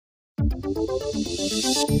Hi,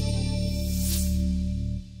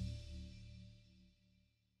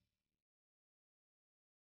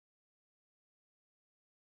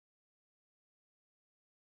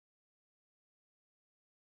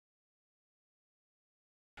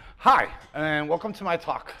 and welcome to my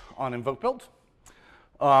talk on Invoke-Build.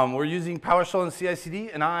 We're using PowerShell and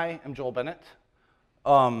CICD, and I am Joel Bennett,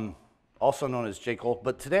 also known as Jekyll.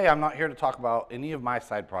 But today I'm not here to talk about any of my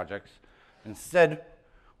side projects. Instead,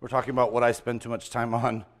 we're talking about what I spend too much time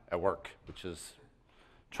on at work, which is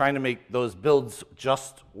trying to make those builds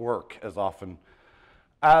just work as often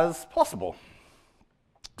as possible.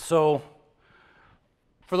 So,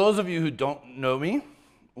 for those of you who don't know me,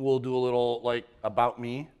 we'll do a little about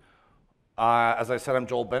me. As I said, I'm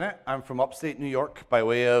Joel Bennett. I'm from upstate New York by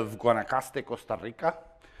way of Guanacaste, Costa Rica.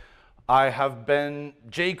 I have been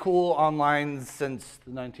J-Cool online since the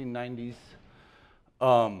 1990s.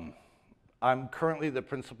 I'm currently the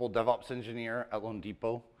principal DevOps engineer at Lone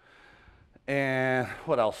Depot. And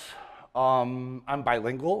what else? I'm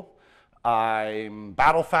bilingual. I'm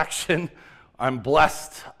battle faction. I'm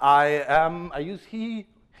blessed. I use he,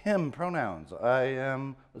 him pronouns.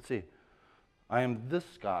 Let's see. I am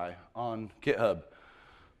this guy on GitHub.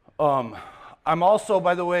 I'm also,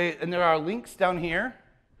 by the way, and there are links down here.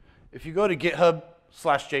 If you go to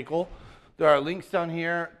GitHub/Jekyll, there are links down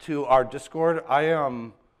here to our Discord.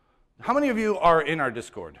 How many of you are in our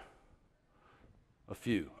Discord? A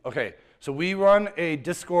few. Okay, so we run a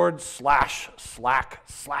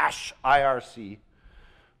Discord/Slack/IRC.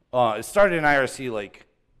 It started in IRC like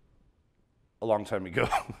a long time ago.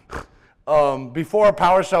 Before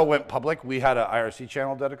PowerShell went public, we had an IRC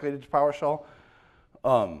channel dedicated to PowerShell.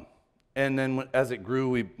 And then as it grew,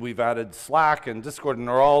 we've added Slack and Discord, and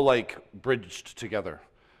they're all like bridged together.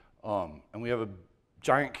 And we have a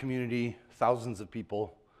giant community, thousands of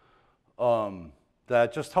people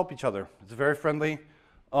that just help each other. It's very friendly,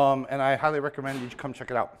 and I highly recommend you come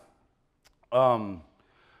check it out.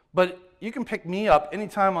 But you can pick me up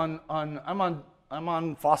anytime I'm on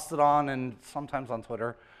Fosstodon and sometimes on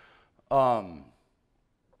Twitter. I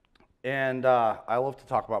love to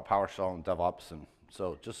talk about PowerShell and DevOps, and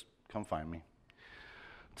so just come find me.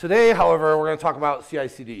 Today, however, we're going to talk about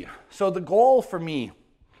CICD. So the goal for me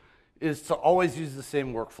is to always use the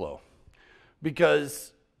same workflow,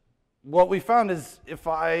 because what we found is if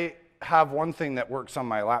I have one thing that works on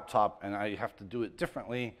my laptop and I have to do it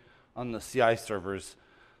differently on the CI servers,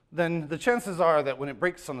 then the chances are that when it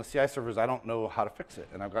breaks on the CI servers, I don't know how to fix it.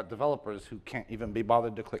 And I've got developers who can't even be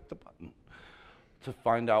bothered to click the button to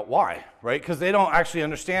find out why, right? Because they don't actually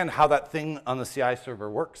understand how that thing on the CI server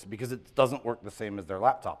works, because it doesn't work the same as their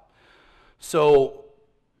laptop. So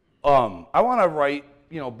I want to write,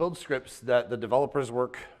 build scripts that the developers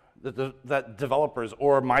that developers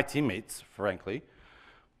or my teammates, frankly,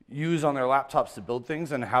 use on their laptops to build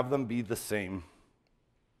things and have them be the same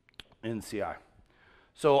in CI.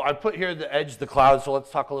 So I put here the edge, the cloud, so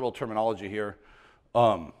let's talk a little terminology here.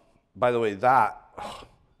 By the way, I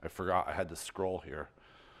forgot I had to scroll here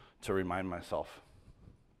to remind myself.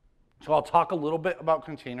 So I'll talk a little bit about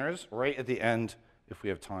containers right at the end if we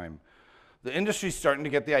have time. The industry's starting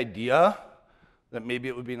to get the idea that maybe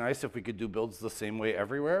it would be nice if we could do builds the same way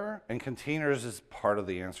everywhere, and containers is part of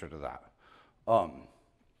the answer to that.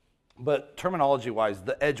 But terminology-wise,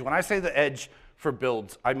 the edge, when I say the edge for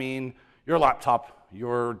builds, I mean your laptop,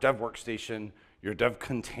 your dev workstation, your dev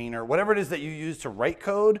container, whatever it is that you use to write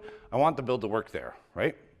code, I want the build to work there,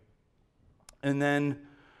 right? And then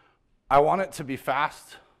I want it to be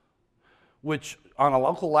fast, which on a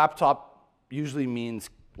local laptop usually means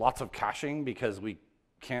lots of caching, because we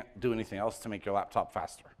can't do anything else to make your laptop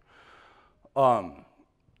faster.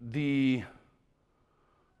 The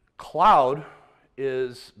cloud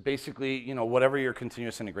is basically, whatever your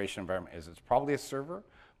continuous integration environment is. It's probably a server,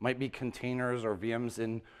 might be containers or VMs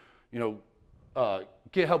in,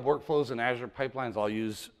 GitHub workflows and Azure pipelines all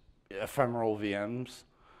use ephemeral VMs.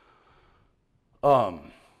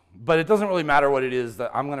 But it doesn't really matter what it is.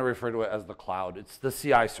 That I'm going to refer to it as the cloud. It's the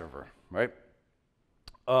CI server, right?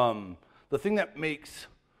 The thing that makes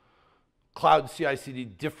cloud CI/CD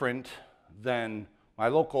different than my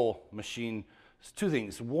local machine is two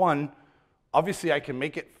things. One, obviously I can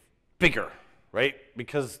make it bigger, right?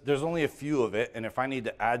 Because there's only a few of it, and if I need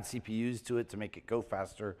to add CPUs to it to make it go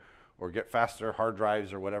faster or get faster hard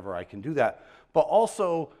drives or whatever, I can do that. But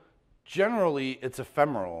also, generally, it's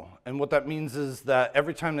ephemeral. And what that means is that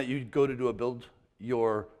every time that you go to do a build,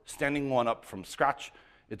 you're standing one up from scratch.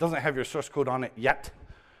 It doesn't have your source code on it yet.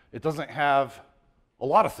 It doesn't have a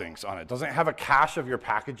lot of things on it. It doesn't have a cache of your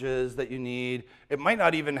packages that you need. It might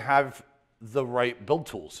not even have the right build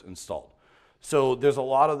tools installed. So there's a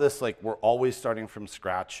lot of this, like we're always starting from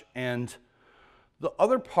scratch. And the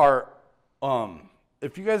other part,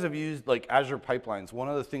 if you guys have used like Azure pipelines, one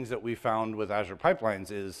of the things that we found with Azure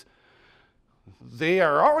pipelines is they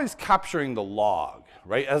are always capturing the log,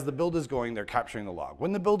 right? As the build is going, they're capturing the log.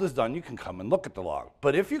 When the build is done, you can come and look at the log.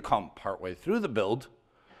 But if you come partway through the build,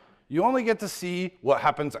 you only get to see what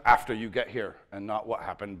happens after you get here and not what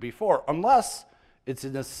happened before, unless it's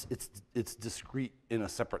discrete in a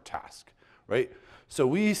separate task, right? So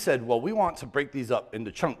we said, well, we want to break these up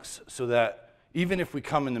into chunks so that even if we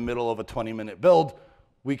come in the middle of a 20-minute build,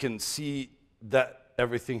 we can see that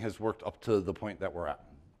everything has worked up to the point that we're at.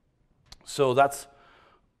 So that's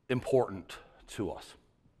important to us.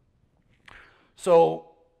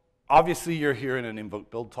 So obviously you're here in an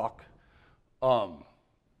Invoke-Build talk.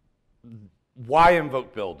 Why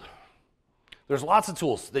Invoke-Build? There's lots of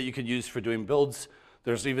tools that you could use for doing builds.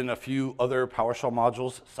 There's even a few other PowerShell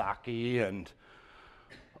modules, CICD, and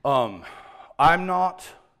I don't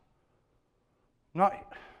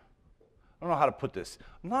know how to put this.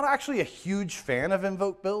 I'm not actually a huge fan of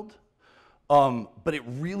Invoke-Build, but it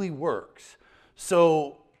really works.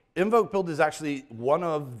 So Invoke-Build is actually one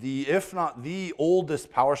of the, if not the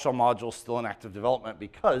oldest PowerShell module still in active development,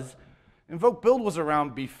 because Invoke-Build was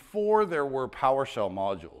around before there were PowerShell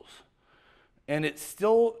modules. And it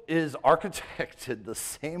still is architected the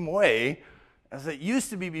same way as it used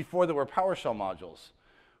to be before there were PowerShell modules,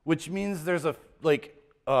 which means there's a, like,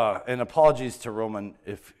 and apologies to Roman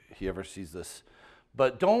if he ever sees this,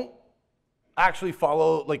 but don't actually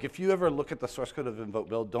follow, like if you ever look at the source code of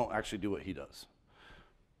Invoke-Build, don't actually do what he does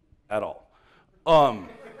at all.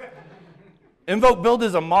 Invoke-Build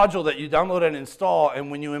is a module that you download and install,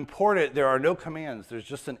 and when you import it, there are no commands. There's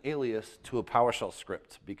just an alias to a PowerShell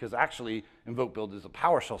script, because actually Invoke-Build is a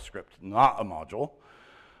PowerShell script, not a module.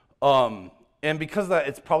 And because of that,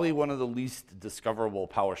 it's probably one of the least discoverable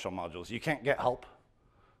PowerShell modules. You can't get help.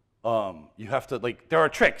 You have to, like, there are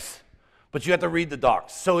tricks, but you have to read the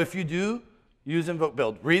docs. So if you do use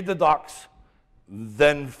Invoke-Build, read the docs,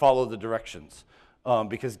 then follow the directions,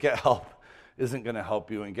 because get help isn't going to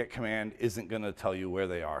help you, and get command isn't going to tell you where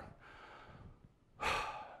they are.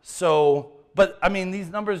 So, but I mean, these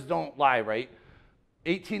numbers don't lie, right?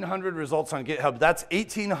 1,800 results on GitHub. That's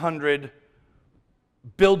 1,800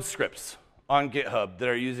 build scripts on GitHub that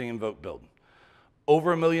are using Invoke-Build.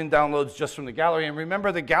 Over 1 million downloads just from the gallery. And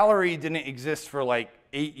remember, the gallery didn't exist for like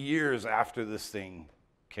 8 years after this thing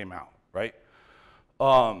came out, right?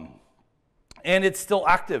 And it's still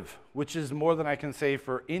active, which is more than I can say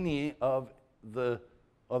for any of the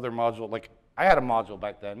other module. Like, I had a module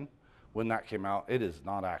back then when that came out. It is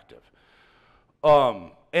not active.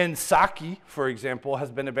 And CICD, for example,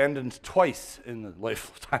 has been abandoned twice in the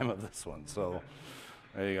lifetime of this one. So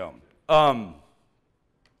there you go.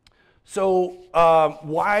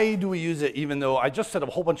 Why do we use it, even though I just said a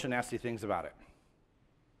whole bunch of nasty things about it?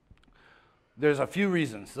 There's a few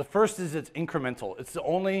reasons. The first is it's incremental. It's the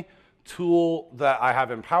only tool that I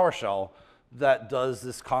have in PowerShell that does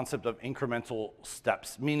this concept of incremental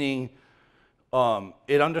steps, meaning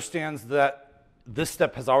it understands that this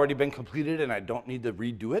step has already been completed and I don't need to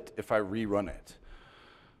redo it if I rerun it.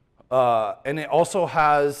 And it also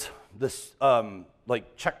has this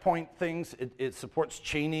like checkpoint things. It supports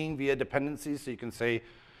chaining via dependencies, so you can say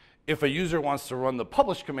if a user wants to run the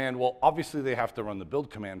publish command, well, obviously they have to run the build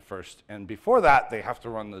command first, and before that they have to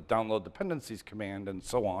run the download dependencies command, and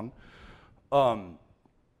so on.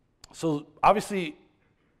 So obviously,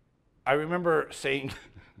 I remember saying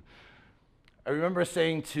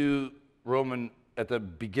to Roman at the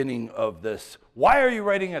beginning of this, why are you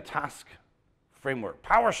writing a task framework?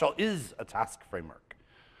 PowerShell is a task framework.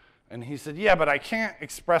 And he said, yeah, but I can't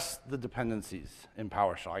express the dependencies in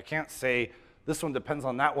PowerShell. I can't say this one depends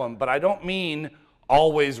on that one, but I don't mean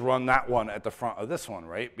always run that one at the front of this one,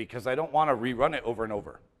 right? Because I don't want to rerun it over and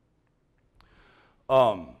over.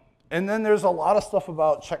 And then there's a lot of stuff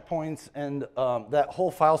about checkpoints and that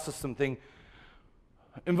whole file system thing.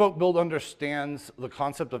 Invoke-Build understands the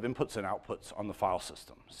concept of inputs and outputs on the file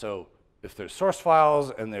system. So if there's source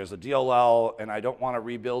files and there's a DLL and I don't want to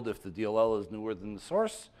rebuild if the DLL is newer than the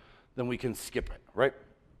source, then we can skip it, right?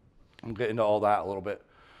 I'll get into all that a little bit.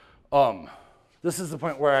 This is the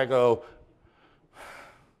point where I go,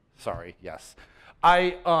 sorry, yes.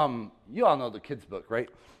 You all know the kids' book, right?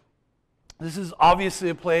 This is obviously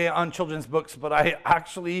a play on children's books, but I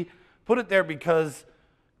actually put it there because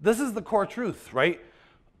this is the core truth, right?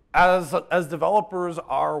 As developers,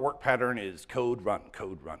 our work pattern is code, run,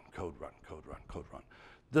 code, run, code, run, code, run, code, run.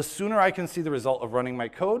 The sooner I can see the result of running my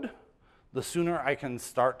code, the sooner I can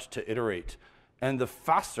start to iterate, and the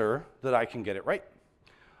faster that I can get it right.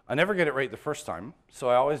 I never get it right the first time, so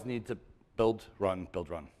I always need to build, run, build,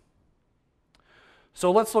 run.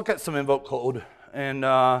 So let's look at some invoke code, and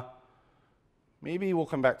maybe we'll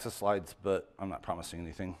come back to slides, but I'm not promising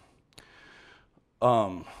anything.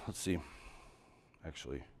 Let's see.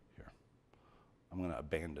 Actually, here. I'm going to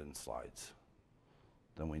abandon slides.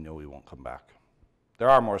 Then we know we won't come back. There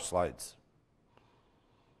are more slides.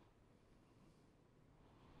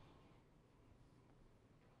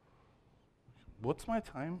 What's my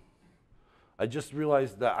time? I just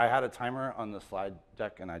realized that I had a timer on the slide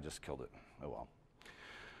deck and I just killed it. Oh well.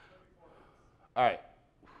 All right.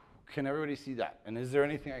 Can everybody see that? And is there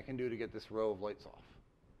anything I can do to get this row of lights off?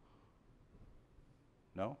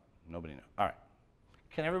 No? Nobody knows. All right.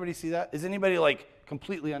 Can everybody see that? Is anybody like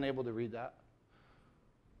completely unable to read that?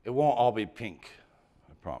 It won't all be pink,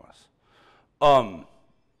 I promise. All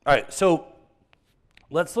right, so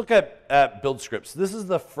let's look at build scripts. This is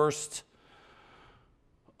the first,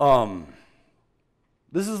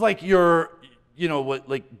 this is like your,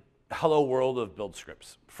 like hello world of build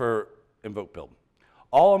scripts for Invoke-Build.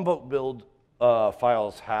 All Invoke-Build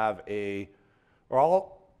files have or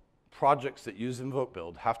all projects that use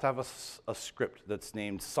Invoke-Build have to have a script that's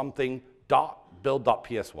named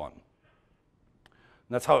something.build.ps1.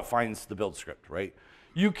 And that's how it finds the build script, right?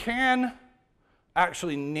 You can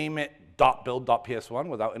actually name it .build.ps1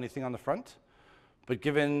 without anything on the front. But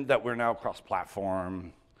given that we're now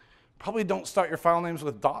cross-platform, probably don't start your file names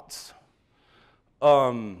with dots.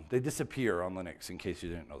 They disappear on Linux, in case you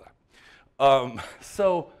didn't know that.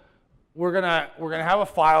 So we're gonna have a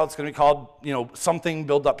file. It's gonna be called something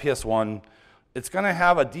build.ps1. It's gonna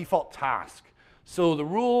have a default task. So the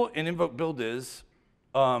rule in Invoke-Build is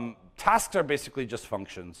tasks are basically just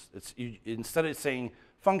functions. Instead of saying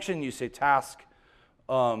function, you say task.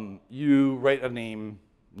 You write a name,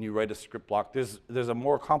 you write a script block. There's a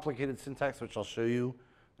more complicated syntax, which I'll show you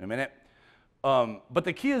in a minute. But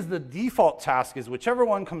the key is the default task is whichever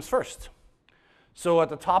one comes first. So at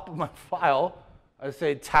the top of my file, I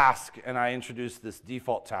say task, and I introduce this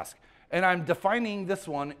default task. And I'm defining this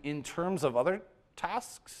one in terms of other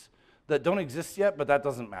tasks that don't exist yet, but that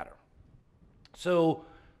doesn't matter. So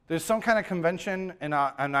there's some kind of convention, and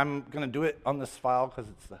I'm going to do it on this file because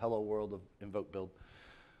it's the hello world of Invoke-Build.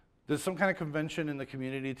 There's some kind of convention in the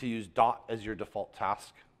community to use dot as your default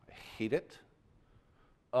task. I hate it.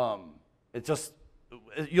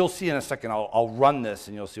 You'll see in a second. I'll run this,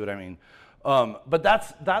 and you'll see what I mean. But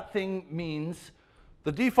that thing means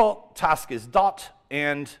the default task is dot,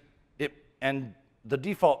 and the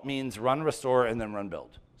default means run, restore, and then run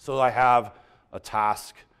build. So I have a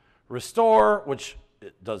task restore, which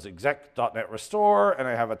does exec.net restore, and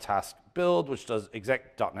I have a task build, which does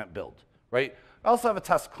exec.net build, right? I also have a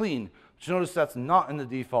task clean, which you notice that's not in the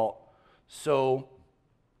default, so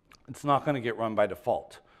it's not going to get run by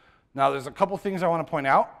default. Now, there's a couple things I want to point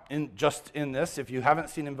out just in this. If you haven't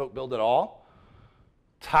seen Invoke-Build at all,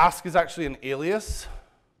 task is actually an alias.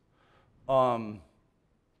 And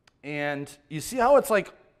you see how it's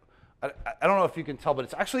like, I don't know if you can tell, but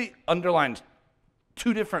it's actually underlined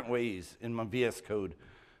two different ways in my VS Code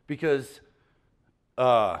because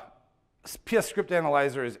PS Script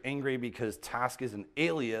Analyzer is angry because task is an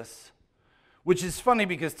alias, which is funny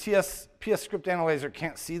because PS Script Analyzer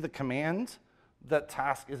can't see the command that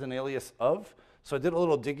task is an alias of. So I did a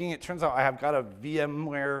little digging. It turns out I have got a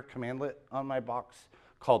VMware commandlet on my box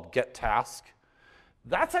called getTask.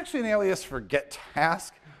 That's actually an alias for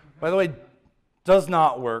getTask. By the way, does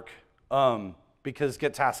not work because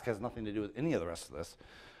getTask has nothing to do with any of the rest of this.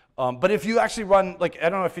 But if you actually run, I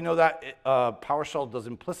don't know if you know that, PowerShell does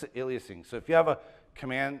implicit aliasing. So if you have a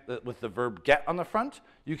command with the verb get on the front,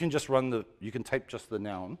 you can just you can type just the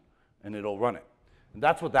noun and it'll run it. And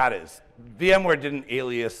that's what that is. VMware didn't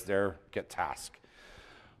alias their getTask.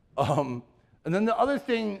 And then the other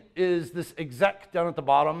thing is this exec down at the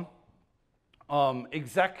bottom.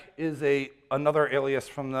 Exec is another alias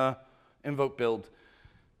from the Invoke-Build.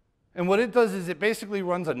 And what it does is it basically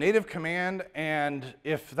runs a native command, and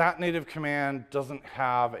if that native command doesn't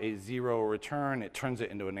have a 0 return, it turns it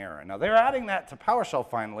into an error. Now, they're adding that to PowerShell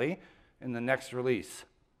finally in the next release.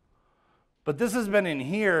 But this has been in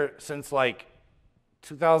here since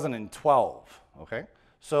 2012, okay?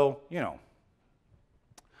 So,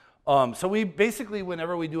 so we basically,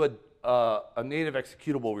 whenever we do a native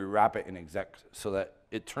executable, we wrap it in exec so that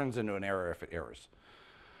it turns into an error if it errors.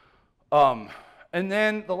 And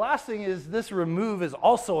then the last thing is this remove is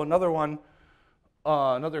also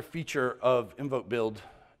another feature of Invoke-Build.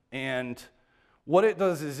 And what it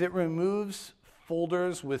does is it removes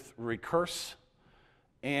folders with recurse,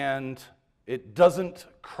 and it doesn't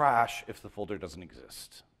crash if the folder doesn't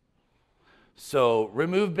exist. So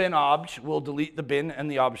remove bin obj will delete the bin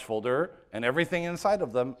and the obj folder and everything inside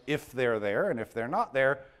of them if they're there, and if they're not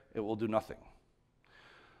there, it will do nothing.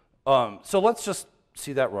 So let's just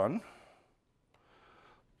see that run.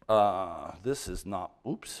 This is not,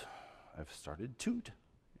 oops, I've started toot.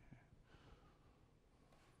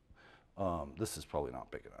 This is probably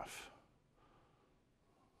not big enough.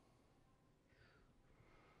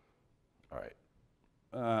 All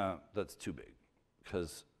right, that's too big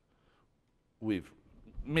because we've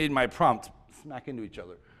made my prompt smack into each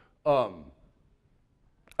other. All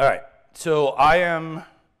right, so I am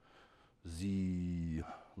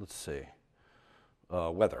let's say,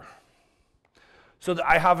 weather. So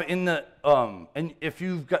I have in the, and if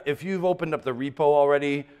you've opened up the repo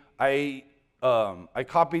already, I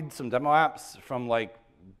copied some demo apps from like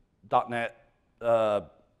 .NET, the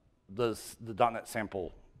 .NET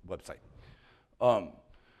sample website.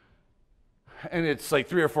 And it's like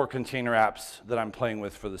 3 or 4 container apps that I'm playing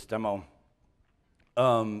with for this demo.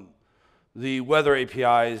 The weather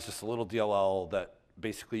API is just a little DLL that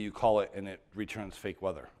basically you call it and it returns fake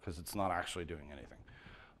weather because it's not actually doing anything.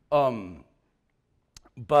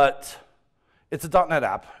 But it's a .NET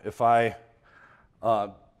app. If I,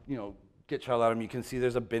 get child atom, you can see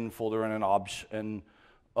there's a bin folder and an obj and,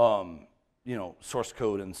 source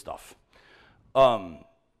code and stuff.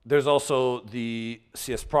 There's also the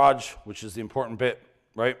CS_proj, which is the important bit,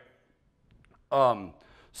 right?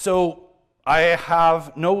 So I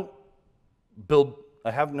have no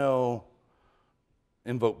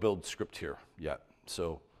Invoke-Build script here yet.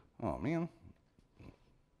 So, oh man,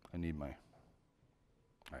 I need my, all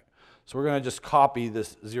right. So we're gonna just copy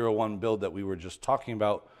this 0.1 build that we were just talking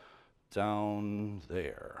about down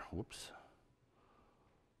there. Whoops.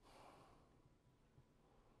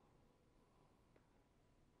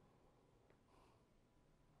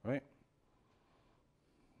 Right?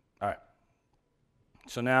 All right.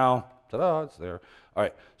 So now, ta-da, it's there. All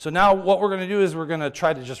right. So now what we're going to do is we're going to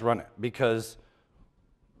try to just run it because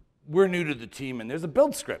we're new to the team and there's a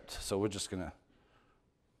build script. So we're just going to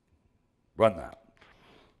run that.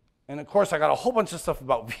 And of course, I got a whole bunch of stuff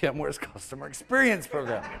about VMware's customer experience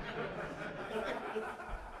program.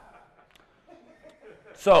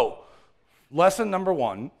 So, lesson number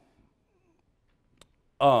 1,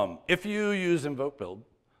 if you use Invoke-Build,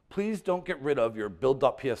 please don't get rid of your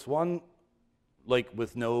build.ps1 like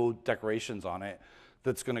with no decorations on it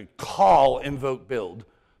that's going to call Invoke-Build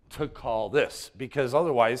to call this, because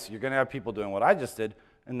otherwise you're going to have people doing what I just did,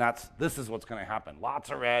 and this is what's going to happen. Lots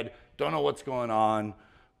of red, don't know what's going on.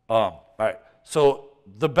 All right, so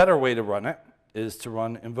the better way to run it is to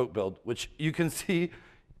run Invoke-Build, which you can see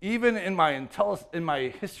even in my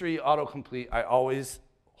history autocomplete, I always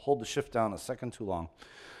hold the shift down a second too long.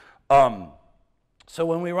 So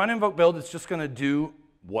when we run Invoke-Build, it's just going to do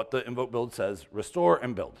what the Invoke-Build says, restore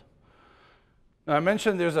and build. Now I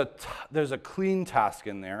mentioned there's a clean task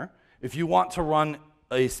in there. If you want to run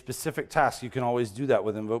a specific task, you can always do that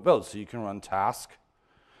with Invoke-Build. So you can run task,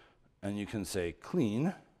 and you can say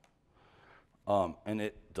clean, and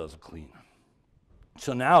it does a clean.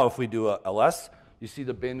 So now if we do a ls, you see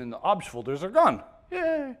the bin and the obj folders are gone.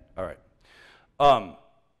 Yay! All right.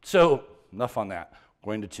 So enough on that.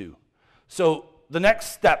 Going to 2. So the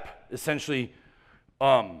next step, essentially,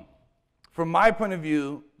 from my point of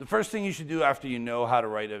view, the first thing you should do after you know how to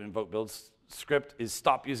write an Invoke-Build script is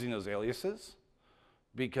stop using those aliases.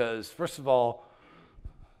 Because first of all,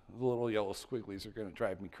 the little yellow squigglies are going to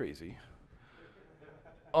drive me crazy.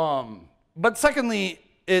 But secondly,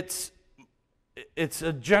 it's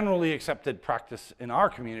a generally accepted practice in our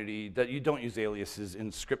community that you don't use aliases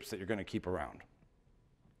in scripts that you're going to keep around.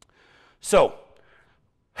 So,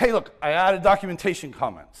 hey, look, I added documentation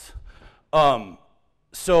comments.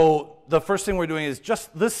 So the first thing we're doing is just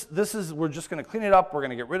we're just going to clean it up. We're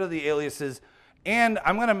going to get rid of the aliases. And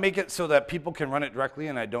I'm going to make it so that people can run it directly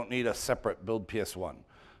and I don't need a separate build PS1.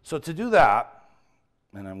 So to do that,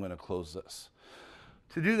 and I'm going to close this.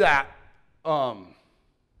 To do that, I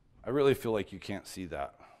really feel like you can't see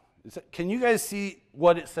that. Can you guys see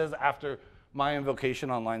what it says after my invocation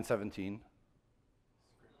on line 17?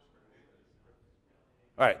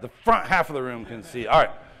 All right, the front half of the room can see. All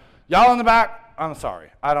right, y'all in the back, I'm sorry.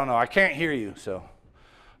 I don't know. I can't hear you, so.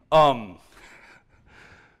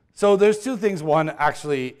 So there's 2 things. One,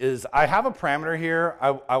 actually, is I have a parameter here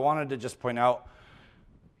I wanted to just point out.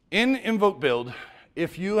 In Invoke-Build,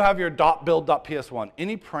 if you have your .build.ps1,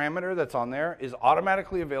 any parameter that's on there is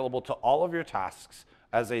automatically available to all of your tasks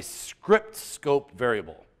as a script scope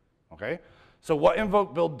variable, okay? So what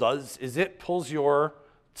Invoke-Build does is it pulls your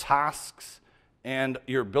tasks and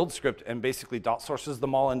your build script and basically dot sources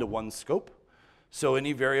them all into one scope. So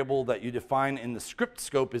any variable that you define in the script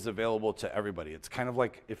scope is available to everybody. It's kind of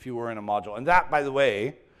like if you were in a module. And that, by the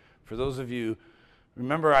way, for those of you,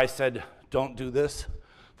 remember I said don't do this?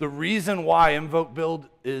 The reason why Invoke-Build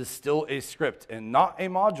is still a script and not a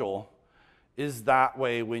module is that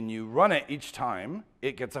way when you run it each time,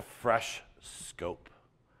 it gets a fresh scope.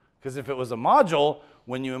 Because if it was a module,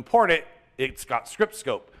 when you import it, it's got script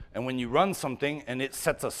scope. And when you run something and it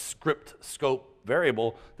sets a script scope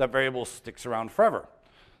variable, that variable sticks around forever.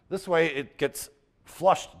 This way, it gets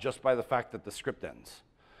flushed just by the fact that the script ends.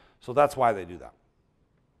 So that's why they do that.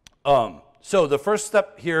 So the first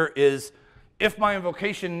step here is, if my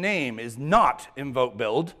invocation name is not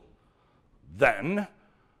Invoke-Build, then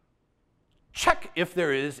check if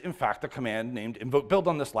there is, in fact, a command named Invoke-Build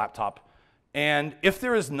on this laptop. And if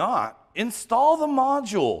there is not, install the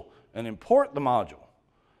module and import the module.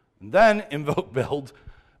 And then Invoke-Build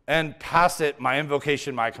and pass it my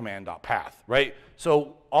invocation, my command.path, right?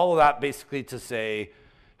 So all of that basically to say,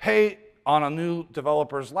 hey, on a new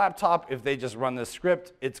developer's laptop, if they just run this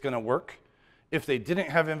script, it's going to work. If they didn't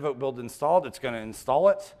have Invoke-Build installed, it's going to install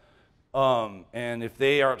it. And if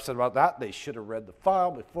they are upset about that, they should have read the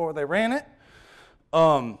file before they ran it.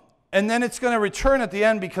 And then it's going to return at the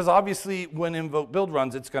end because obviously when Invoke-Build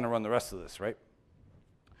runs, it's going to run the rest of this, right?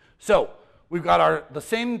 So we've got the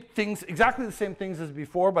same things, exactly the same things as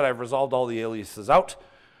before, but I've resolved all the aliases out.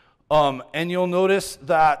 And you'll notice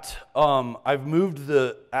that I've moved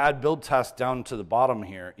the add build task down to the bottom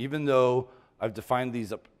here, even though I've defined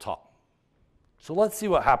these up top. So let's see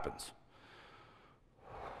what happens.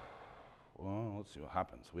 Well, let's see what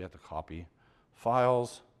happens. We have to copy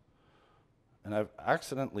files. And I've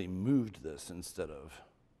accidentally moved this instead of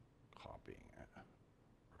copying it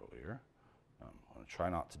earlier. I'm going to try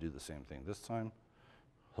not to do the same thing this time.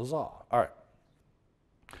 Huzzah. All right.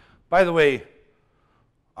 By the way,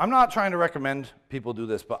 I'm not trying to recommend people do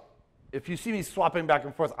this, but if you see me swapping back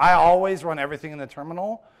and forth, I always run everything in the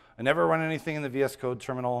terminal. I never run anything in the VS Code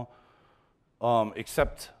terminal,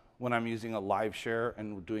 except when I'm using a live share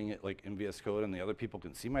and doing it like in VS Code and the other people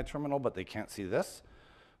can see my terminal, but they can't see this.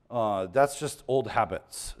 That's just old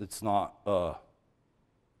habits. It's not a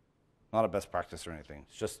best practice or anything.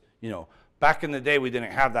 It's just, back in the day we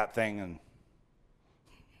didn't have that thing. And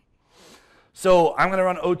so I'm going to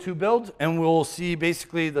run O2 build, and we'll see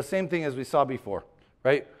basically the same thing as we saw before,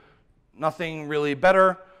 right? Nothing really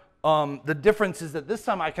better. The difference is that this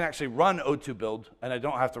time I can actually run O2 build, and I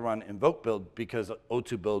don't have to run Invoke-Build because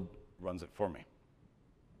O2 build runs it for me.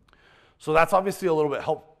 So that's obviously a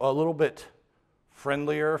little bit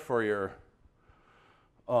friendlier for your,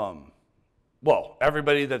 well,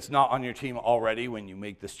 everybody that's not on your team already when you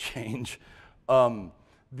make this change.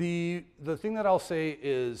 The thing that I'll say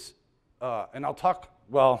is, and I'll talk,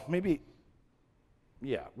 well, maybe,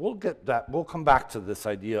 yeah, we'll get that. We'll come back to this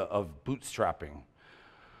idea of bootstrapping.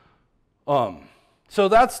 So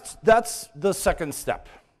that's the second step.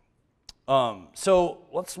 So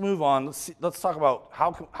let's move on. Let's talk about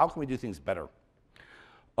how can we do things better.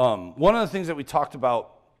 One of the things that we talked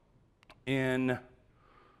about in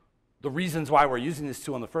the reasons why we're using this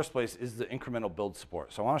tool in the first place is the incremental build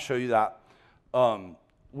support. So I want to show you that.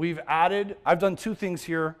 I've done two things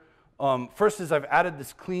here. First is I've added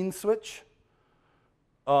this clean switch.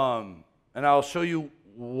 And I'll show you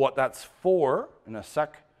what that's for in a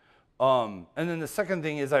sec. And then the second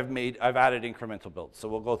thing is I've added incremental builds. So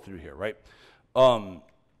we'll go through here, right?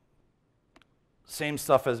 Same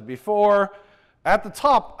stuff as before. At the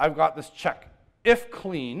top, I've got this check. If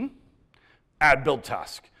clean, add build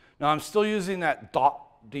task. Now I'm still using that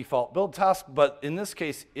default build task, but in this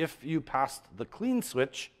case, if you passed the clean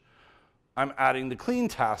switch, I'm adding the clean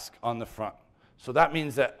task on the front. So that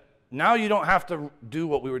means that now you don't have to do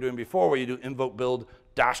what we were doing before, where you do Invoke-Build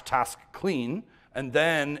 -task clean, and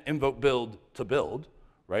then Invoke-Build to build,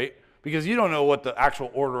 right? Because you don't know what the actual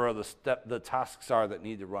order of the tasks are that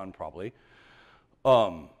need to run probably.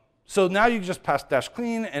 So now you just pass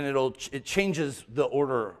 -clean, and it changes the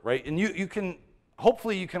order, right? And you can,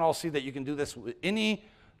 hopefully you can all see that you can do this with any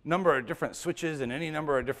number of different switches and any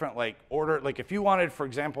number of different order. Like if you wanted, for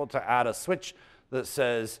example, to add a switch that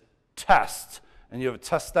says test, and you have a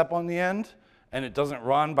test step on the end, and it doesn't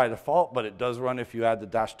run by default, but it does run if you add the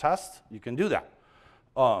 -test, you can do that.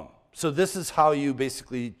 So this is how you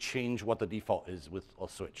basically change what the default is with a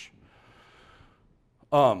switch.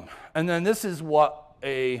 And then this is what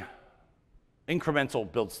a incremental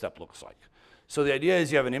build step looks like. So the idea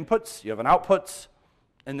is you have an inputs, you have an outputs,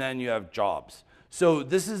 and then you have jobs. So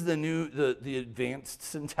this is the advanced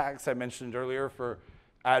syntax I mentioned earlier for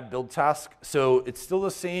add build task. So it's still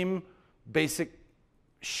the same basic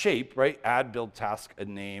shape, right? Add build task, a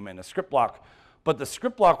name, and a script block. But the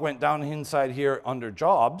script block went down inside here under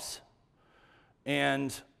jobs,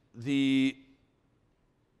 and the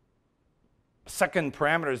second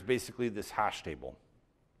parameter is basically this hash table.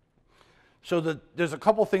 So there's a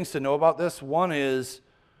couple things to know about this. One is,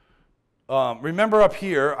 remember up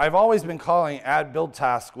here, I've always been calling add build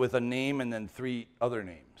task with a name and then 3 other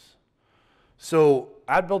names. So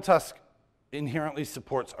add build task inherently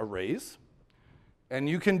supports arrays. And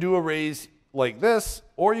you can do arrays like this,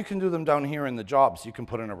 or you can do them down here in the jobs. You can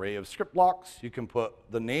put an array of script blocks. You can put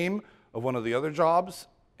the name of one of the other jobs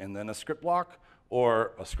and then a script block,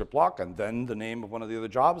 or a script block and then the name of one of the other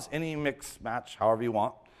jobs. Any mix, match, however you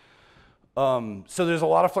want. So there's a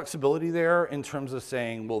lot of flexibility there in terms of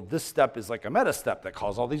saying, well, this step is like a meta step that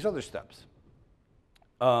calls all these other steps.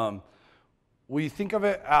 We think of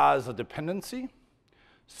it as a dependency.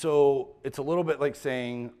 So it's a little bit like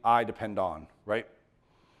saying, I depend on, right?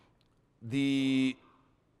 The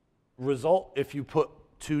result, if you put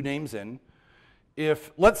 2 names in,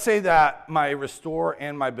 if, let's say that my restore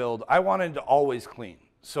and my build, I wanted to always clean.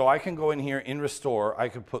 So I can go in here in restore, I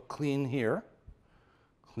could put clean here,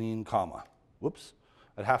 clean comma. Whoops,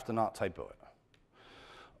 I'd have to not typo it.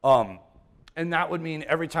 And that would mean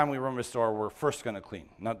every time we run restore, we're first gonna clean.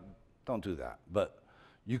 Don't do that, but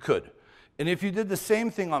you could. And if you did the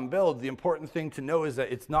same thing on build, the important thing to know is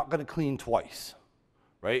that it's not gonna clean twice,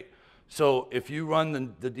 right? So if you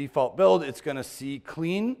run the default build, it's gonna see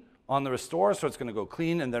clean on the restore, so it's gonna go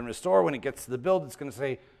clean and then restore. When it gets to the build, it's gonna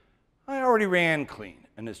say, I already ran clean,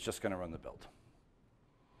 and it's just gonna run the build.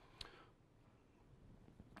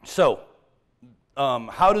 So,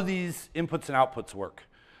 how do these inputs and outputs work?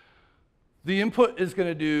 The input is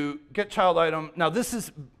gonna do get child item. Now this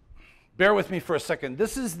is, bear with me for a second,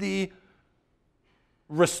 this is the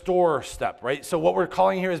restore step, right? So what we're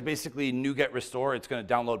calling here is basically NuGet restore. It's gonna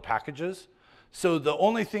download packages. So the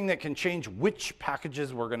only thing that can change which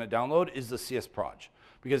packages we're gonna download is the CS proj,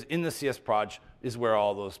 because in the CS proj is where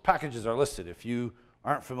all those packages are listed. If you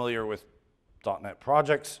aren't familiar with .NET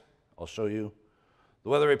projects, I'll show you. The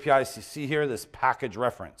weather API you see here, this package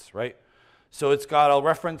reference, right? So it's got a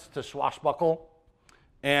reference to Swashbuckle,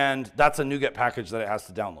 and that's a NuGet package that it has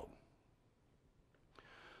to download.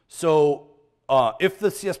 So if the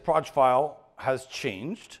CS proj file has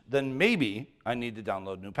changed, then maybe I need to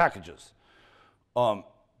download new packages.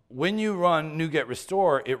 When you run NuGet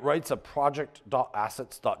restore, it writes a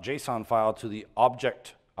project.assets.json file to the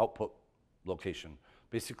object output location.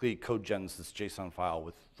 Basically, code gens this JSON file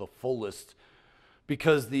with the full list,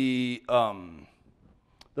 because the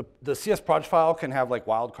CS proj file can have like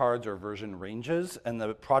wildcards or version ranges, and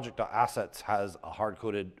the project.assets has a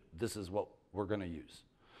hard-coded, this is what we're gonna use.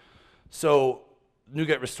 So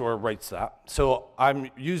NuGet restore writes that. So I'm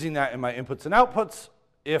using that in my inputs and outputs.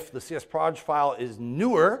 If the CS proj file is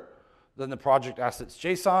newer than the project assets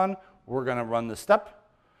JSON, we're gonna run this step.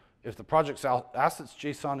 If the project assets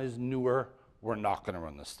JSON is newer, we're not gonna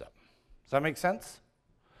run this step. Does that make sense?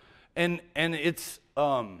 And it's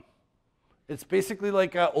basically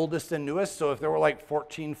like oldest and newest. So if there were like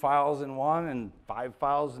 14 files in one and 5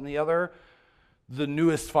 files in the other, the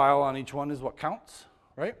newest file on each one is what counts,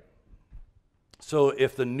 right? So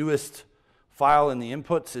if the newest file in the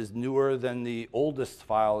inputs is newer than the oldest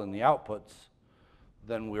file in the outputs,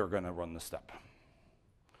 then we're gonna run the step.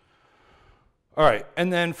 All right,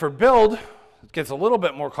 and then for build, it gets a little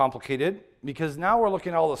bit more complicated, because now we're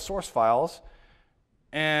looking at all the source files,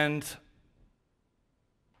 and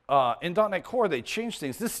in .NET Core, they changed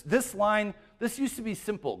things. This line, this used to be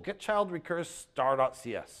simple, get child recurse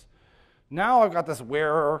star.cs. Now I've got this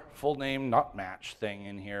where full name not match thing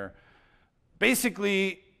in here.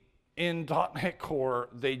 Basically, in .NET Core,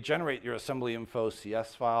 they generate your assembly info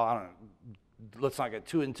CS file. I don't know, let's not get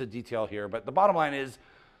too into detail here, but the bottom line is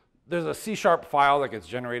there's a C# file that gets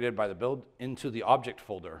generated by the build into the object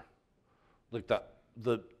folder, like the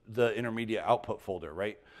intermediate output folder,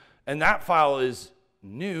 right? And that file is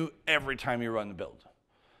new every time you run the build.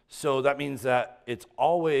 So that means that it's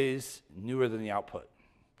always newer than the output.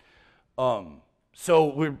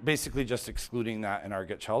 So we're basically just excluding that in our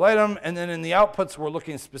get child item. And then in the outputs, we're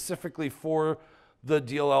looking specifically for the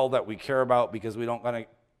DLL that we care about, because we don't want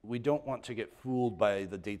to get fooled by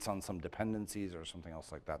the dates on some dependencies or something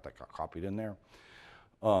else like that that got copied in there.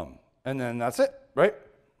 And then that's it, right?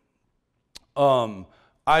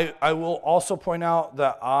 I will also point out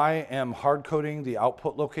that I am hard coding the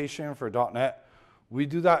output location for .NET. We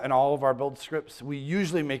do that in all of our build scripts. We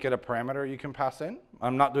usually make it a parameter you can pass in.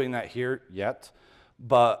 I'm not doing that here yet,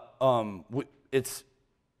 but it's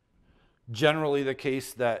generally the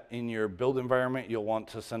case that in your build environment, you'll want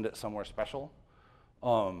to send it somewhere special.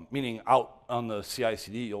 meaning out on the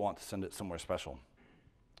CICD, you'll want to send it somewhere special.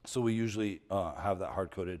 So we usually have that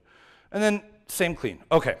hard-coded. And then same clean.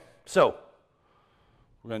 Okay, so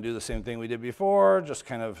we're going to do the same thing we did before, just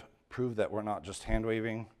kind of prove that we're not just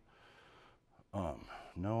hand-waving.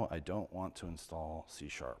 No, I don't want to install C#.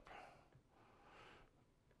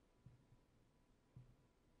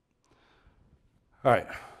 All right,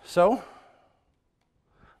 so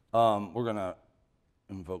we're going to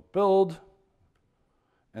Invoke-Build.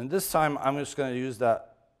 And this time, I'm just going to use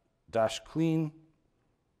that -clean.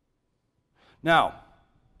 Now,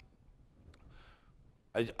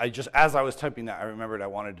 I just, as I was typing that, I remembered I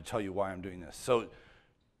wanted to tell you why I'm doing this. So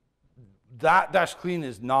that -clean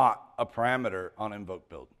is not a parameter on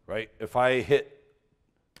Invoke-Build, right? If I hit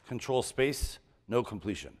Control Space, no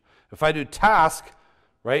completion. If I do task,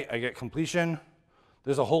 right, I get completion.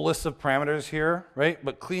 There's a whole list of parameters here, right?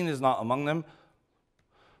 But clean is not among them.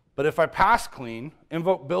 But if I pass clean,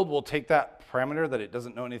 Invoke-Build will take that parameter that it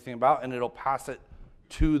doesn't know anything about, and it'll pass it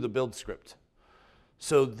to the build script.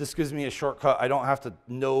 So this gives me a shortcut. I don't have to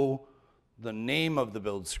know the name of the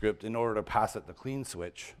build script in order to pass it the clean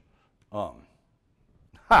switch.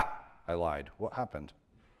 I lied. What happened?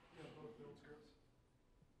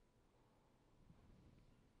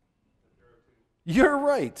 You're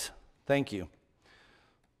right. Thank you.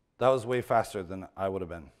 That was way faster than I would have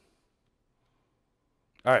been.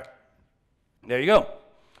 All right. There you go.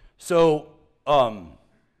 So,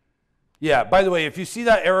 yeah, by the way, if you see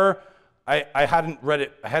that error, I hadn't read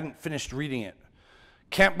it. I hadn't finished reading it.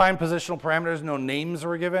 Can't bind positional parameters. No names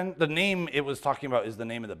were given. The name it was talking about is the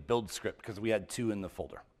name of the build script because we had 2 in the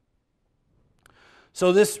folder.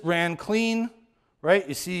 So this ran clean, right?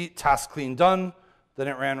 You see task clean done. Then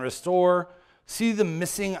it ran restore. See the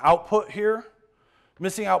missing output here?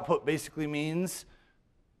 Missing output basically means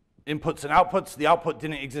inputs and outputs. The output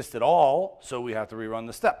didn't exist at all, so we have to rerun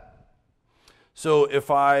the step. So if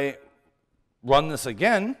I run this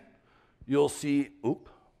again, you'll see, oop,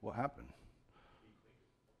 what happened?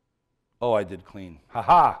 Oh, I did clean.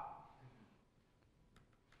 Haha.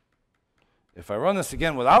 If I run this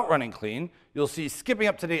again without running clean, you'll see skipping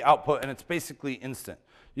up to date output, and it's basically instant.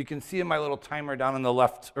 You can see in my little timer down on the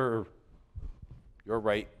left, or your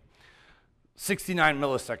right, 69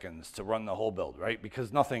 milliseconds to run the whole build, right?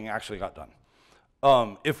 Because nothing actually got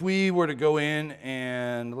done. If we were to go in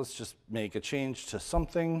and let's just make a change to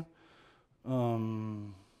something.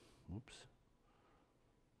 Oops.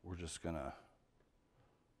 We're just gonna.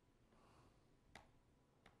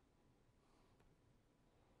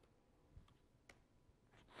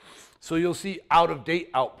 So you'll see out of date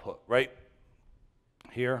output, right?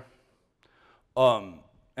 Here.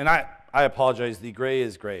 And I apologize, the gray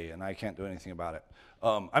is gray, and I can't do anything about it.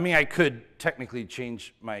 I mean, I could technically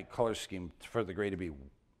change my color scheme for the gray to be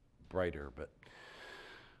brighter, but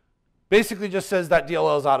basically just says that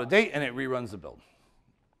DLL is out of date, and it reruns the build.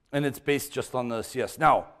 And it's based just on the CS.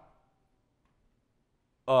 Now,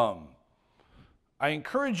 I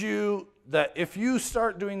encourage you that if you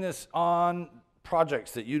start doing this on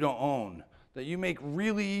projects that you don't own, that you make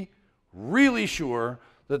really, really sure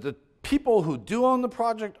that the people who do own the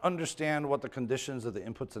project understand what the conditions of the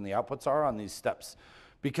inputs and the outputs are on these steps.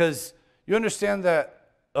 Because you understand that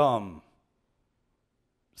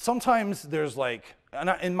sometimes there's like, and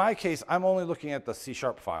in my case, I'm only looking at the C#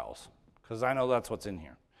 files, because I know that's what's in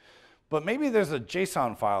here. But maybe there's a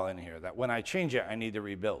JSON file in here that when I change it, I need to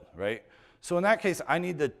rebuild, right? So in that case, I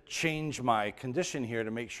need to change my condition here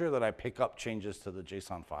to make sure that I pick up changes to the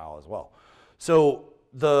JSON file as well. So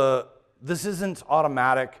this isn't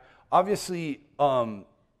automatic. Obviously,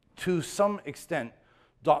 to some extent,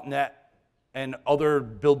 .NET and other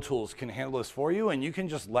build tools can handle this for you, and you can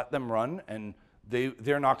just let them run, and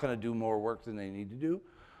they're not going to do more work than they need to do.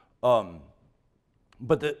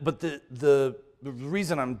 But the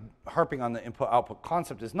reason I'm harping on the input-output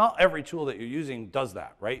concept is not every tool that you're using does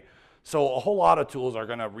that, right? So a whole lot of tools are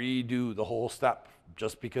going to redo the whole step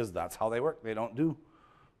just because that's how they work. They don't do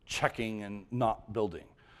checking and not building.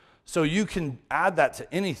 So you can add that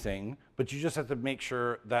to anything, but you just have to make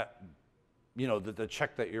sure that, you know, that the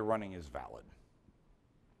check that you're running is valid.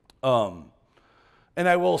 And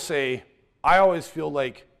I will say, I always feel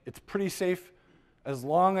like it's pretty safe as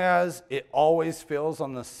long as it always fails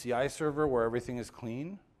on the CI server where everything is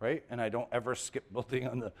clean, right? And I don't ever skip building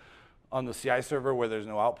on the CI server where there's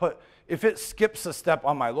no output. If it skips a step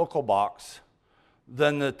on my local box,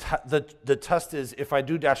 then the test is if I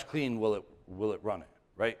do -clean, will it run it,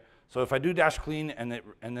 right? So if I do -clean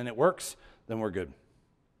and then it works, then we're good.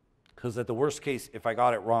 Because at the worst case, if I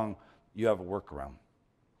got it wrong, you have a workaround.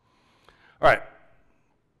 All right.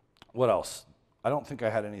 What else? I don't think I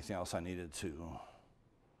had anything else I needed to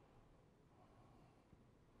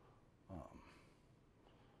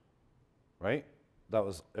right? That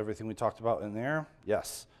was everything we talked about in there.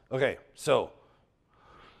 Yes. Okay. So,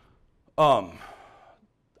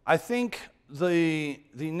 I think the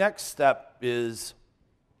next step is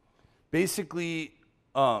basically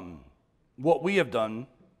what we have done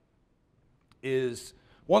is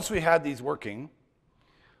once we had these working,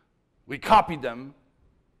 we copied them.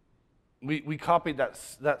 We copied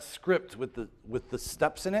that script with the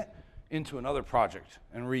steps in it into another project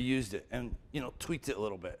and reused it and tweaked it a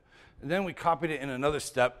little bit. And then we copied it in another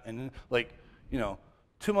step, and then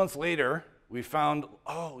 2 months later we found,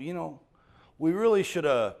 we really should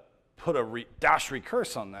have put a dash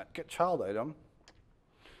recurse on that get child item.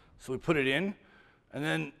 So we put it in, and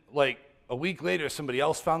then a week later somebody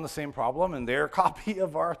else found the same problem in their copy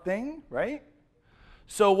of our thing, right?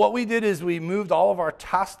 So what we did is we moved all of our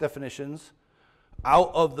task definitions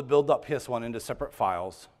out of the build.ps1 into separate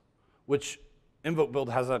files, which Invoke-Build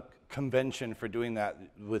has a convention for doing that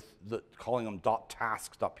with calling them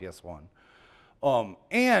 .tasks.ps1.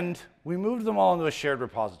 And we moved them all into a shared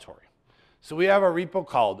repository. So we have a repo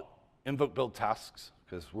called Invoke-Build tasks,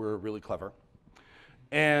 because we're really clever.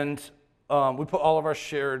 And we put all of our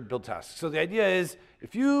shared build tasks. So the idea is,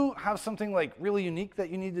 if you have something really unique that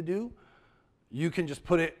you need to do, you can just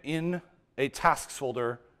put it in a tasks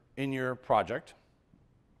folder in your project.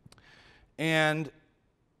 And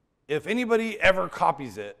if anybody ever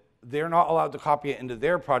copies it, they're not allowed to copy it into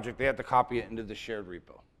their project. They have to copy it into the shared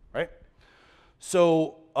repo, right?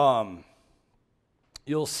 So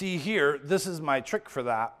you'll see here, this is my trick for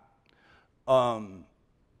that.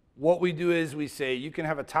 What we do is we say you can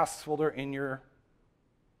have a tasks folder in your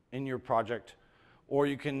project, or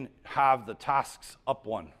you can have the tasks up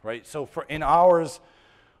one, right? So in ours,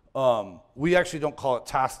 we actually don't call it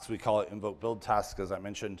tasks, we call it Invoke-Build tasks, as I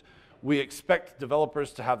mentioned. We expect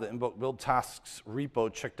developers to have the Invoke-Build tasks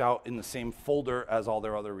repo checked out in the same folder as all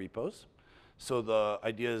their other repos. So the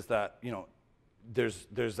idea is that, there's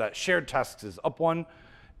that shared tasks is up one,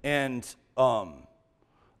 and I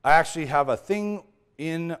actually have a thing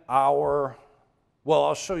in our, well,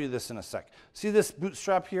 I'll show you this in a sec. See this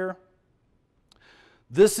bootstrap here?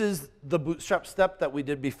 This is the bootstrap step that we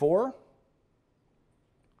did before.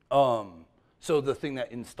 So the thing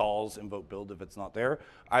that installs Invoke-Build if it's not there,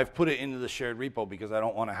 I've put it into the shared repo because I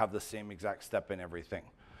don't want to have the same exact step in everything.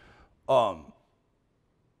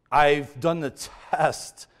 I've done the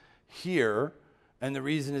test here, and the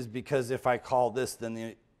reason is because if I call this,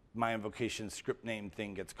 then my invocation script name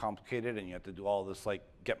thing gets complicated, and you have to do all this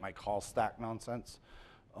get my call stack nonsense.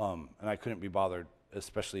 And I couldn't be bothered,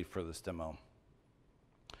 especially for this demo,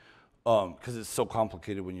 because it's so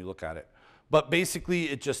complicated when you look at it. But basically,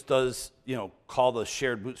 it just does, call the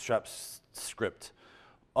shared bootstrap script.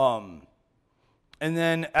 And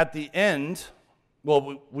then at the end,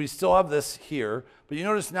 well, we still have this here, but you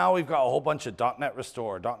notice now we've got a whole bunch of .NET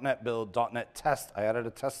Restore, .NET Build, .NET Test. I added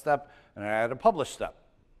a test step, and I added a publish step.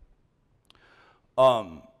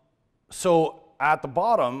 So at the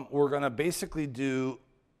bottom, we're going to basically do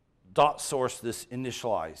 .source this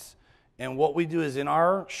initialize. And what we do is in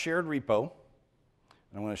our shared repo, and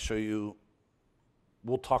I'm going to show you,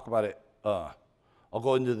 we'll talk about it. I'll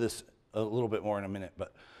go into this a little bit more in a minute,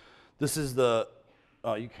 but this is the,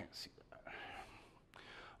 you can't see that.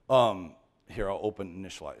 Here, I'll open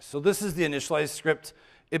initialize. So this is the initialize script.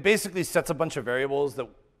 It basically sets a bunch of variables that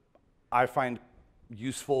I find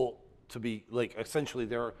useful to be, essentially,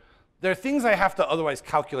 there are things I have to otherwise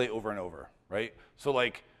calculate over and over, right? So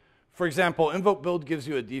for example, Invoke-Build gives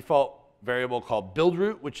you a default variable called build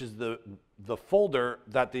root, which is the folder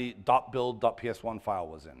that the .build.ps1 file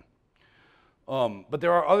was in. But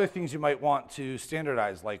there are other things you might want to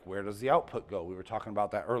standardize, like where does the output go? We were talking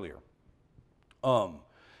about that earlier.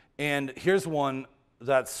 And here's one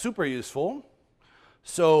that's super useful.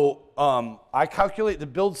 So I calculate the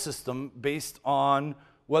build system based on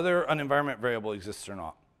whether an environment variable exists or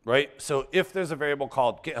not, right? So if there's a variable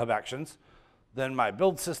called GitHub Actions, then my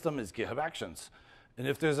build system is GitHub Actions. And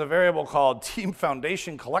if there's a variable called Team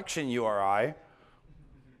Foundation Collection URI,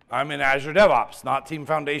 I'm in Azure DevOps, not Team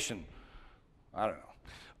Foundation. I don't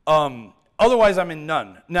know. Otherwise, I'm in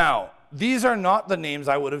none. Now, these are not the names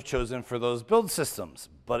I would have chosen for those build systems,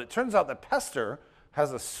 but it turns out that Pester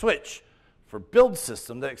has a switch for build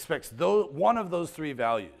system that expects one of those three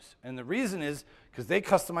values. And the reason is because they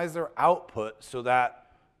customize their output so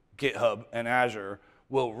that GitHub and Azure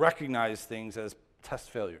will recognize things as test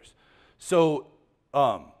failures. So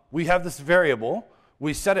we have this variable.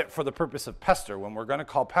 We set it for the purpose of Pester. When we're going to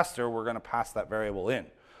call Pester, we're going to pass that variable in.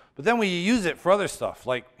 But then we use it for other stuff.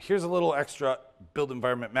 Like here's a little extra build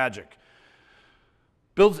environment magic.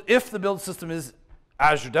 If the build system is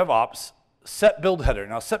Azure DevOps, set build header.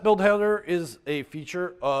 Now, set build header is a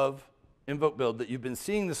feature of Invoke-Build that you've been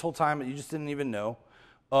seeing this whole time, but you just didn't even know.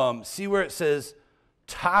 See where it says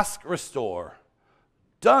task restore,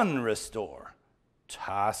 done restore,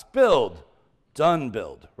 task build, done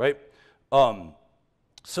build, right?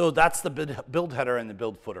 So that's the build header and the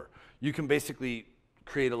build footer. You can basically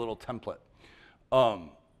create a little template.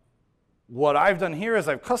 What I've done here is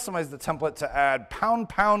I've customized the template to add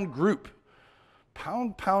pound group.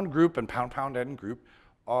 Pound group and pound end group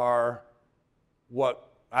are what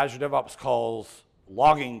Azure DevOps calls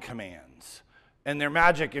logging commands. And they're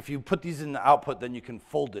magic. If you put these in the output, then you can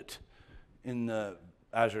fold it in the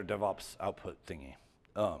Azure DevOps output thingy,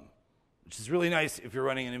 which is really nice if you're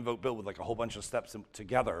running an Invoke-Build with like a whole bunch of steps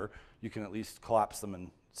together. You can at least collapse them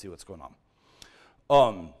and see what's going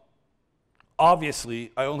on.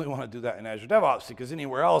 Obviously, I only want to do that in Azure DevOps because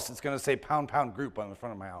anywhere else it's going to say pound group on the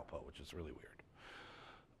front of my output, which is really weird.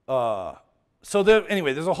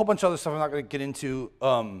 Anyway, there's a whole bunch of other stuff I'm not going to get into.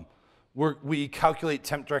 We calculate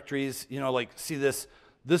temp directories. You know, like see this.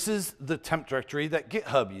 This is the temp directory that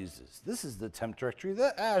GitHub uses. This is the temp directory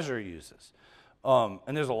that Azure uses.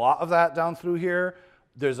 And there's a lot of that down through here.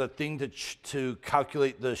 There's a thing to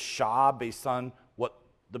calculate the SHA based on what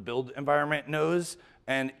the build environment knows.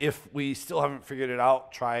 And if we still haven't figured it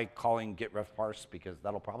out, try calling getrefparse because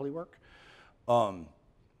that'll probably work,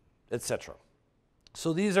 etc.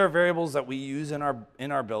 So these are variables that we use in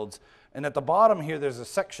our builds. And at the bottom here, there's a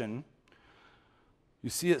section. You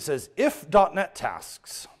see it says if .NET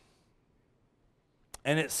tasks.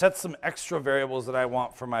 And it sets some extra variables that I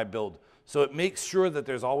want for my build. So it makes sure that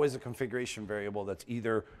there's always a configuration variable that's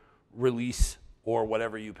either release or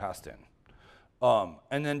whatever you passed in.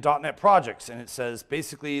 And then .NET projects, and it says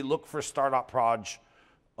basically look for start.proj,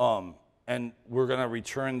 and we're going to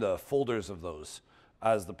return the folders of those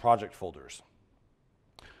as the project folders.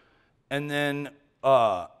 And then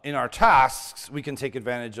in our tasks, we can take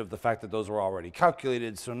advantage of the fact that those were already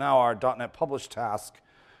calculated. So now our .NET publish task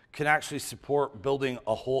can actually support building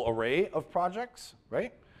a whole array of projects,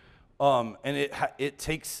 right? And it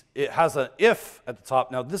has an if at the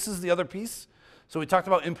top. Now this is the other piece. So we talked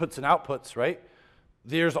about inputs and outputs, right?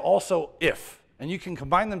 There's also if, and you can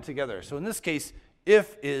combine them together. So in this case,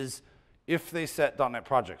 if is if they set .NET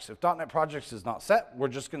projects. If .NET projects is not set, we're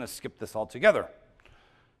just going to skip this altogether.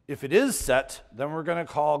 If it is set, then we're going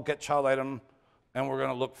to call getChildItem, and we're going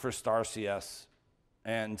to look for star CS.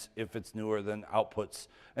 And if it's newer, then outputs.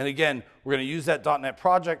 And again, we're going to use that .NET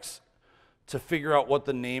projects to figure out what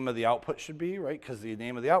the name of the output should be, right? Because the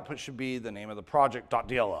name of the output should be the name of the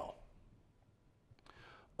project.dll.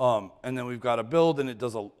 And then we've got a build, and it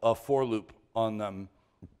does a for loop on them.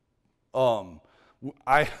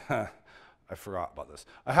 I forgot about this.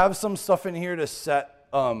 I have some stuff in here to set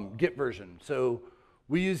Git version. So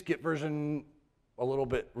we use Git version a little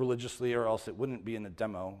bit religiously, or else it wouldn't be in the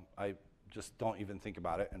demo. I just don't even think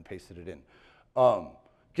about it and pasted it in.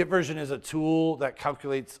 Git version is a tool that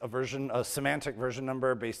calculates a semantic version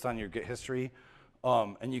number based on your Git history.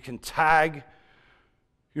 And you can tag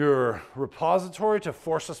your repository to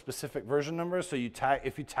force a specific version number. So if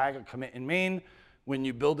you tag a commit in main, when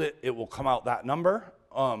you build it, it will come out that number.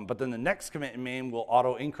 But then the next commit in main will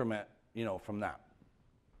auto increment, from that.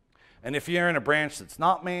 And if you're in a branch that's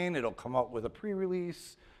not main, it'll come up with a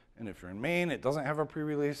pre-release. And if you're in main, it doesn't have a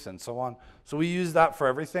pre-release, and so on. So we use that for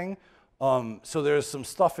everything. So there's some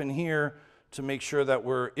stuff in here to make sure that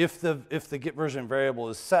if the Git version variable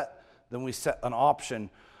is set, then we set an option.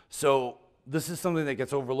 So this is something that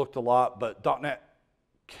gets overlooked a lot, but .NET,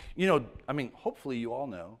 hopefully you all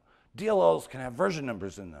know, DLLs can have version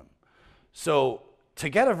numbers in them. So to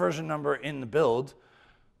get a version number in the build,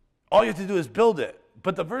 all you have to do is build it.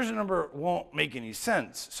 But the version number won't make any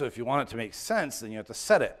sense. So if you want it to make sense, then you have to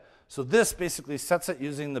set it. So this basically sets it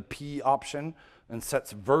using the P option and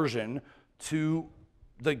sets version to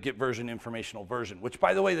the Git version informational version, which,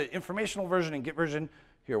 by the way, the informational version and Git version,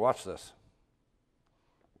 here, watch this.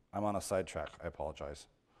 I'm on a sidetrack. I apologize.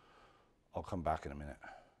 I'll come back in a minute.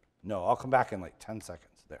 No, I'll come back in like 10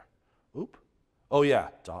 seconds. There. Oop. Oh, yeah,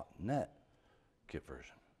 .NET Git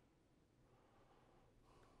version.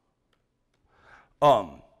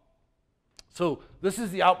 So this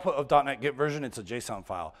is the output of .NET Git version. It's a JSON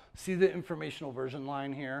file. See the informational version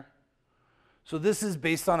line here? So this is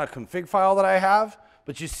based on a config file that I have,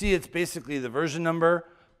 but you see it's basically the version number.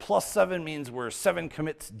 +7 means we're 7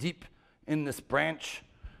 commits deep in this branch.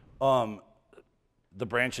 The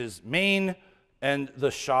branch is main, and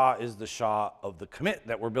the SHA is the SHA of the commit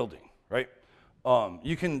that we're building, right?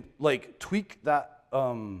 You can tweak that.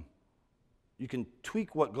 You can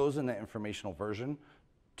tweak what goes in the informational version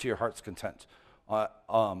to your heart's content.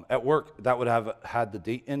 At work, that would have had the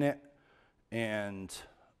date in it and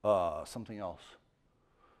something else.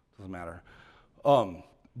 Doesn't matter.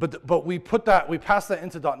 But we pass that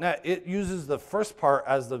into .NET. It uses the first part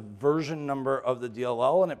as the version number of the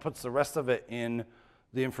DLL, and it puts the rest of it in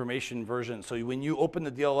the information version. So when you open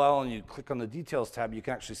the DLL and you click on the details tab, you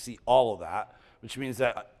can actually see all of that, which means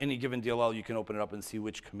that any given DLL, you can open it up and see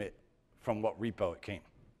which commit from what repo it came.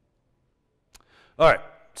 All right,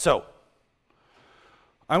 so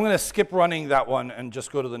I'm going to skip running that one and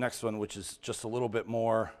just go to the next one, which is just a little bit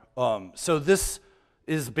more. So this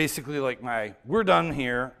is basically like we're done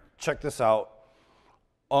here. Check this out.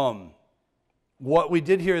 What we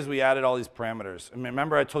did here is we added all these parameters. And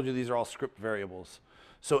remember I told you these are all script variables.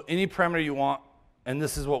 So any parameter you want, and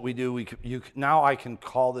this is what we do. Now I can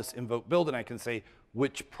call this Invoke-Build, and I can say,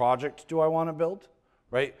 which project do I want to build,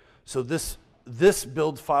 right? So this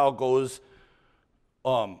build file goes,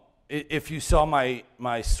 if you saw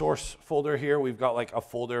my source folder here, we've got like a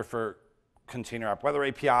folder for container app weather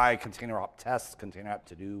API, container app tests, container app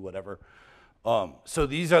to do, whatever. So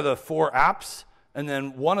these are the 4 apps, and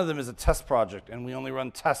then one of them is a test project, and we only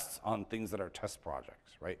run tests on things that are test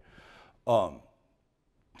projects, right?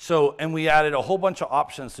 And we added a whole bunch of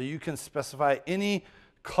options, so you can specify any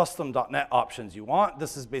custom .NET options you want.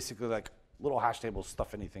 This is basically like little hash tables,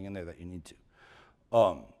 stuff anything in there that you need to.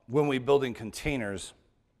 When we build in containers,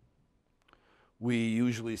 we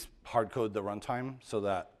usually hard code the runtime so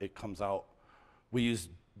that it comes out. We use,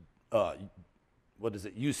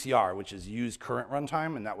 UCR, which is use current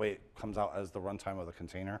runtime, and that way it comes out as the runtime of the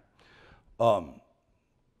container.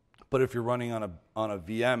 But if you're running on a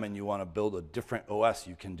VM and you want to build a different OS,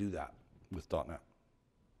 you can do that with .NET.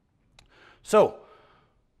 So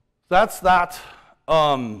that's that.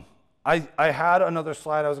 I had another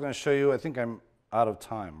slide I was going to show you. I think I'm out of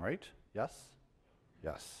time, right? Yes?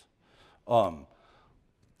 Yes.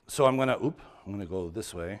 So I'm going to go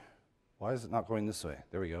this way. Why is it not going this way?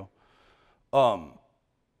 There we go.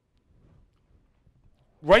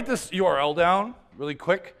 Write this URL down really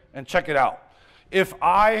quick and check it out. If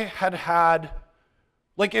I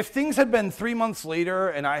if things had been 3 months later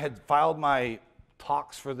and I had filed my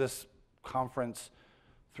talks for this conference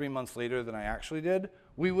 3 months later than I actually did,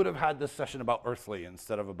 we would have had this session about Earthly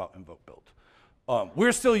instead of about Invoke-Build.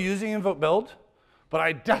 We're still using Invoke-Build, but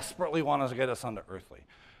I desperately want to get us onto Earthly.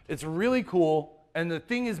 It's really cool, and the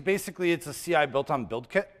thing is basically it's a CI built on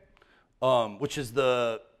BuildKit, which is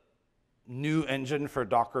the new engine for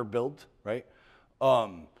Docker build, right?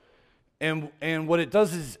 And what it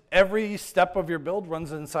does is every step of your build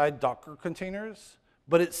runs inside Docker containers,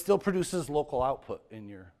 but it still produces local output in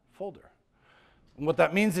your folder. And what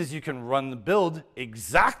that means is you can run the build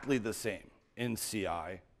exactly the same in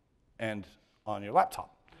CI and on your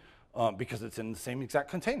laptop because it's in the same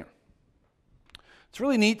exact container. It's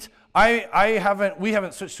really neat. We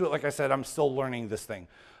haven't switched to it. Like I said, I'm still learning this thing.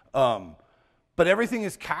 But everything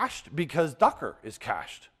is cached because Docker is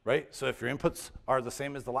cached, right? So if your inputs are the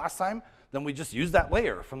same as the last time, then we just use that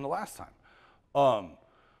layer from the last time.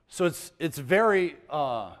 So it's very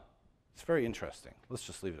interesting. Let's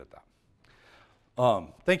just leave it at that.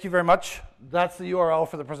 Thank you very much. That's the URL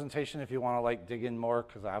for the presentation if you want to dig in more,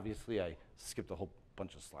 because obviously I skipped a whole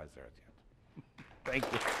bunch of slides there at the end. Thank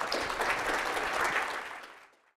you.